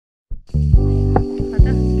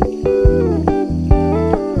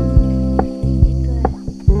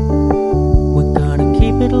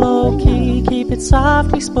it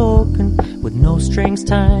softly spoken, with no strings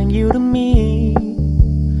tying you to me.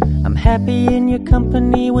 I'm happy in your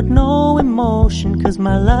company with no emotion, 'cause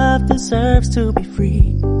my love deserves to be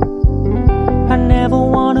free. I never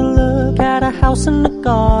wanna look at a house in the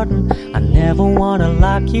garden, I never wanna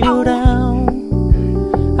lock you down.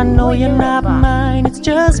 I know you're not mine, it's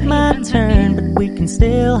just my turn, but we can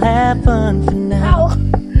still have fun for now.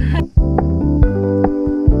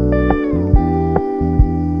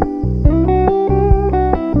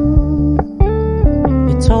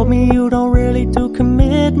 You told me you don't really do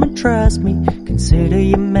commitment, trust me, consider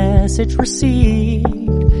your message received.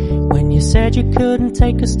 When you said you couldn't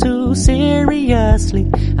take us too seriously,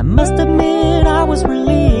 I must admit I was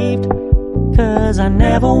relieved. 'Cause I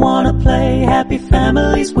never wanna play happy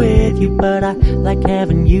families with you, but I like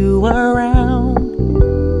having you around.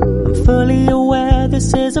 I'm fully aware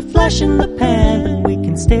this is a flash in the pan, but we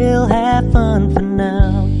can still have fun for now.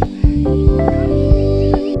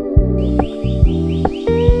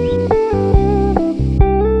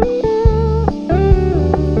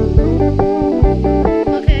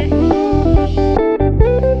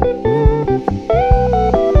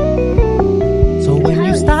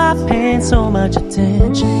 So much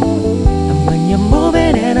attention, and when you're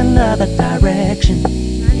moving in another direction,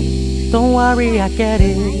 don't worry, I get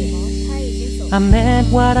it. I meant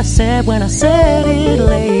what I said when I said it,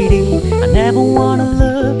 lady. I never wanna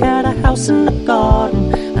look at a house in the garden,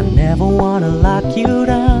 I never wanna lock you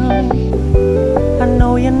down. I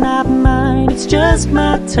know you're not mine, it's just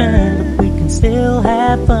my turn, but we can still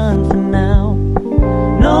have fun for now.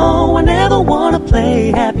 No, I never wanna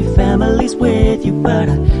play happy families with you, but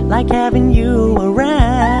I like having you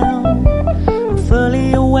around. I'm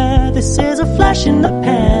fully aware this is a flash in the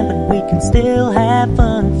pan, but we can still have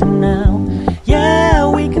fun for now. Yeah,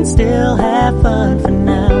 we can still have fun for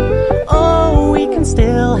now. Oh, we can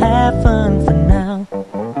still have fun for now.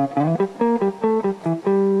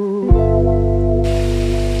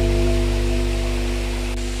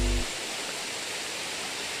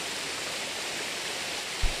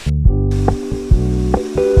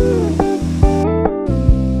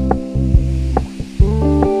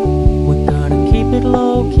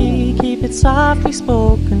 Low-key, keep it softly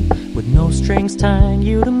spoken, with no strings tying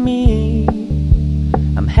you to me.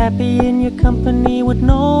 I'm happy in your company with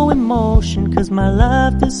no emotion, 'cause my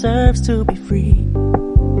love deserves to be free.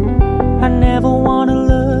 I never wanna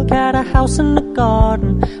look at a house in the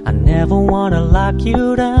garden, I never wanna lock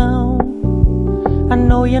you down. I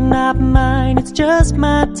know you're not mine, it's just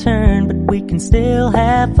my turn, but we can still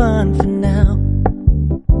have fun for now.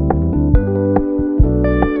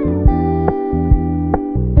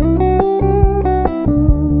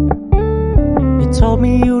 Told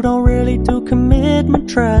me you don't really do commitment,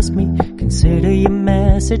 trust me, consider your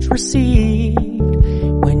message received.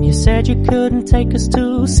 When you said you couldn't take us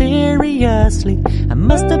too seriously, I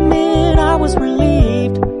must admit I was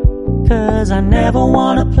relieved. 'Cause I never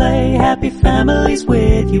wanna play happy families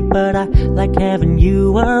with you, but I like having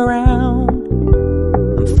you around.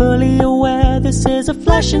 I'm fully aware this is a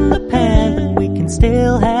flash in the pan, but we can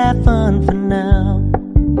still have fun for now.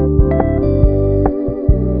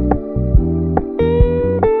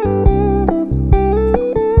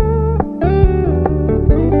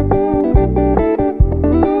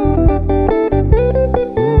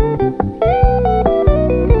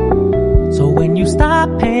 Stop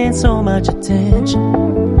paying so much attention,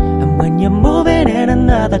 and when you're moving in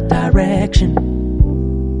another direction,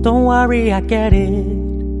 don't worry, I get it.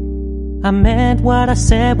 I meant what I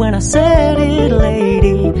said when I said it,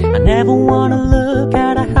 lady. I never wanna look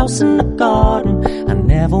at a house in the garden, I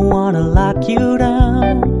never wanna lock you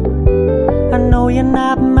down. I know you're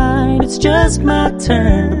not mine, it's just my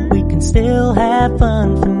turn, but we can still have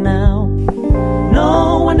fun for now.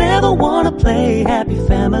 No, I never wanna play happy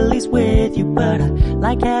families with you, but I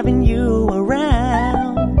like having you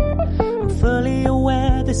around. I'm fully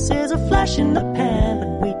aware this is a flash in the pan,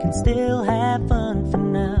 but we can still have fun for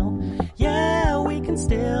now. Yeah, we can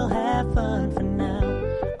still have fun for